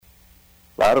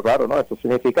Claro, ¿no? Eso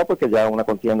significa porque ya una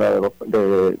contienda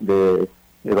de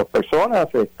dos personas,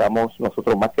 estamos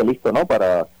nosotros más que listos, ¿no?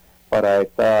 Para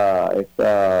esta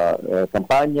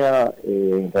campaña.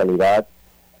 En realidad,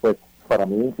 pues para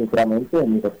mí, sinceramente,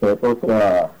 mi respeto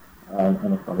a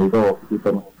nuestro amigo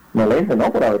Tito Meléndez,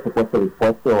 ¿no? Por haberse puesto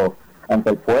dispuesto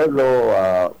ante el pueblo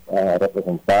a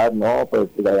representar, ¿no? Pues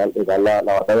dar la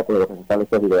batalla por representar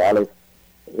estos ideales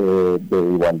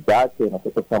de igualdad que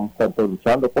nosotros estamos tanto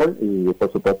luchando por, y por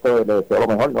supuesto le deseo lo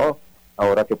mejor, ¿no?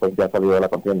 Ahora que pues ya ha salido de la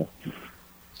contienda.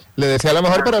 Le desea lo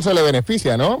mejor, pero eso le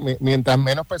beneficia, ¿no? Mientras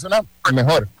menos personas,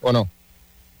 mejor, ¿o no?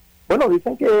 Bueno,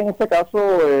 dicen que en este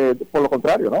caso, por lo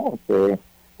contrario, ¿no?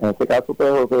 En este caso, pues,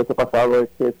 lo que hubiese pasado es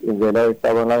que si él ha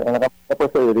estado en la campaña, pues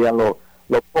se dirían los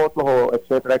votos,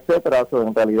 etcétera. So,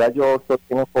 en realidad yo estoy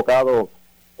bien enfocado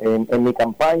en mi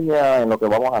campaña, en lo que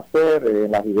vamos a hacer,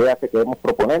 en las ideas que queremos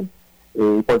proponer,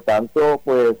 y por tanto,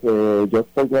 pues yo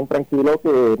estoy bien tranquilo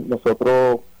que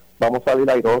nosotros vamos a salir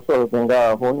airosos,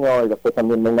 venga junio y después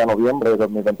también venga noviembre de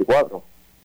 2024.